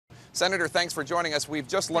Senator, thanks for joining us. We've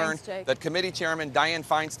just learned Thanks, that Committee Chairman Dianne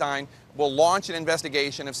Feinstein will launch an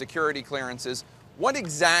investigation of security clearances. What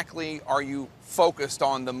exactly are you focused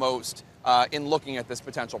on the most in looking at this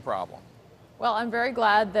potential problem? Well, I'm very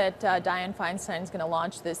glad that Dianne Feinstein is going to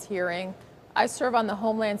launch this hearing. I serve on the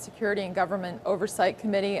Homeland Security and Government Oversight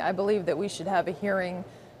Committee. I believe that we should have a hearing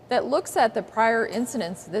that looks at the prior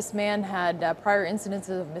incidents. This man had prior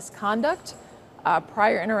incidences of misconduct,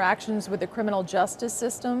 prior interactions with the criminal justice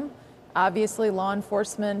system, obviously law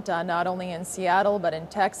enforcement, not only in Seattle but in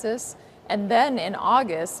Texas. And then in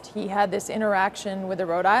August, he had this interaction with the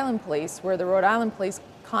Rhode Island police, where the Rhode Island police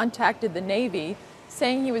contacted the Navy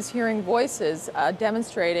saying he was hearing voices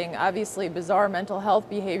demonstrating obviously bizarre mental health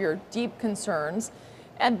behavior, deep concerns.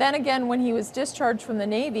 And then again, when he was discharged from the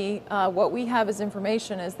Navy, what we have as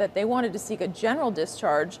information is that they wanted to seek a general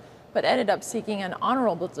discharge, but ended up seeking an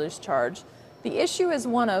honorable discharge. The issue is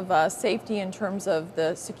one of safety in terms of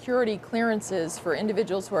the security clearances for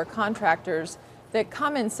individuals who are contractors that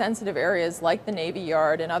come in sensitive areas like the Navy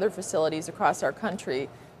Yard and other facilities across our country.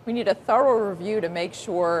 We need a thorough review to make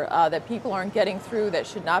sure that people aren't getting through that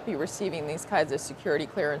should not be receiving these kinds of security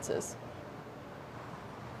clearances.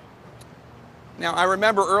 Now, I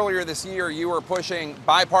remember earlier this year you were pushing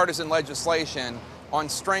bipartisan legislation on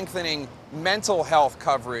strengthening mental health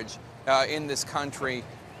coverage in this country.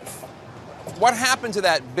 What happened to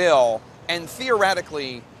that bill, and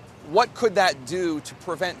theoretically, what could that do to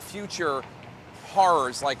prevent future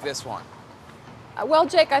horrors like this one? Well,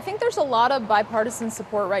 Jake, I think there's a lot of bipartisan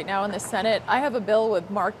support right now in the Senate. I have a bill with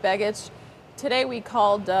Mark Begich. Today we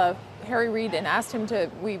called Harry Reid and asked him to,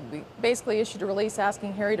 we basically issued a release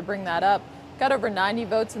asking Harry to bring that up. Got over 90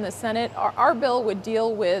 votes in the Senate. Our bill would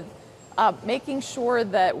deal with making sure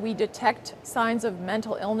that we detect signs of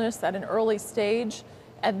mental illness at an early stage.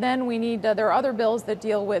 And then we need, there are other bills that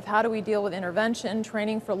deal with how do we deal with intervention,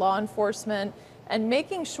 training for law enforcement, and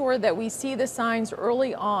making sure that we see the signs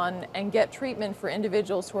early on and get treatment for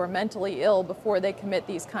individuals who are mentally ill before they commit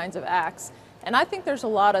these kinds of acts. And I think there's a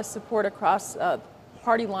lot of support across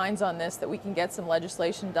party lines on this, that we can get some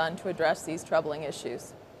legislation done to address these troubling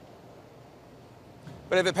issues.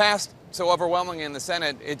 But if it passed so overwhelmingly in the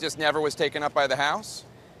Senate, it just never was taken up by the House?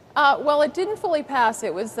 Well, it didn't fully pass.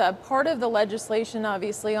 It was part of the legislation,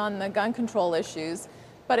 obviously, on the gun control issues,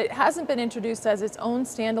 but it hasn't been introduced as its own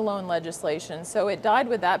standalone legislation. So it died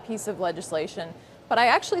with that piece of legislation. But I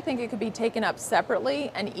actually think it could be taken up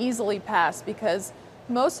separately and easily passed, because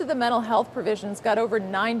most of the mental health provisions got over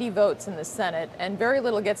 90 votes in the Senate, and very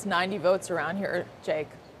little gets 90 votes around here, Jake.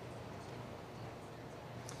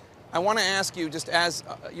 I want to ask you, just as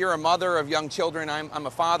you're a mother of young children, I'm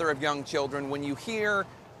a father of young children, when you hear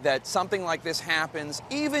that something like this happens,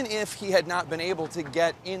 even if he had not been able to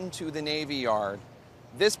get into the Navy Yard,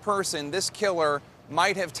 this person, this killer,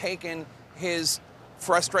 might have taken his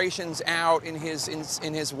frustrations out in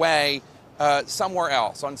his way somewhere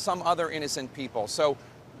else, on some other innocent people. So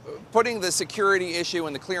putting the security issue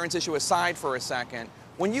and the clearance issue aside for a second,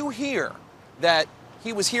 when you hear that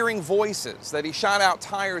he was hearing voices, that he shot out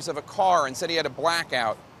tires of a car and said he had a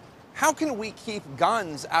blackout, how can we keep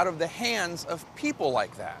guns out of the hands of people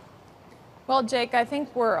like that? Well, Jake, I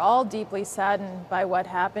think we're all deeply saddened by what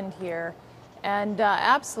happened here. And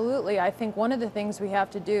absolutely, I think one of the things we have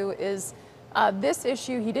to do is this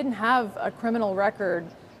issue, he didn't have a criminal record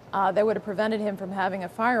that would have prevented him from having a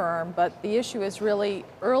firearm, but the issue is really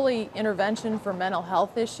early intervention for mental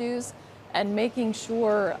health issues, and making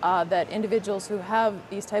sure that individuals who have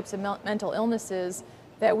these types of mental illnesses,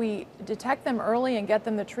 that we detect them early and get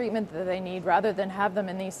them the treatment that they need, rather than have them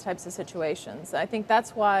in these types of situations. I think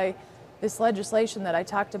that's why this legislation that I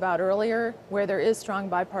talked about earlier, where there is strong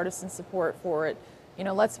bipartisan support for it,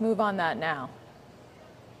 let's move on that now.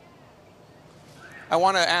 I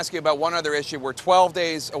want to ask you about one other issue. We're 12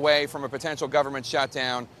 days away from a potential government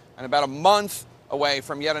shutdown and about a month away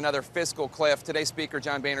from yet another fiscal cliff. Today, Speaker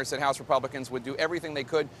John Boehner said House Republicans would do everything they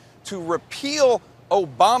could to repeal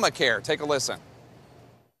Obamacare. Take a listen.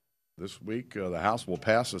 This week, the House will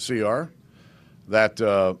pass a CR that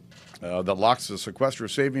locks the sequester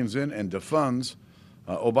of savings in and defunds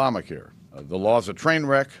Obamacare. The law is a train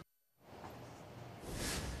wreck.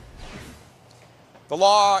 The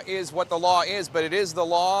law is what the law is, but it is the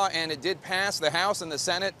law, and it did pass the House and the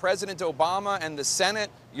Senate. President Obama and the Senate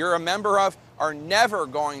you're a member of are never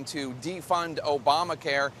going to defund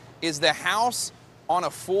Obamacare. Is the House on a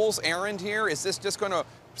fool's errand here? Is this just going to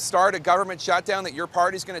start a government shutdown that your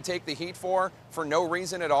party's going to take the heat for no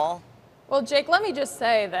reason at all? Well, Jake, let me just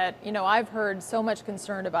say that, I've heard so much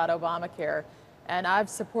concern about Obamacare, and I've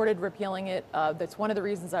supported repealing it. That's one of the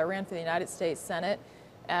reasons I ran for the United States Senate.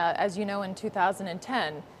 As you know, in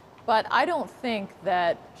 2010, But I don't think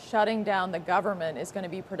that shutting down the government is going to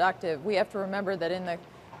be productive. We have to remember that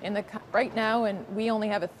right now, and we only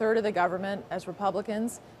have a third of the government as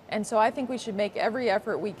Republicans, and so I think we should make every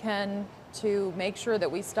effort we can to make sure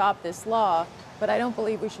that we stop this law, but I don't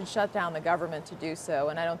believe we should shut down the government to do so,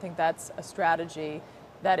 and I don't think that's a strategy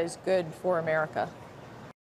that is good for America.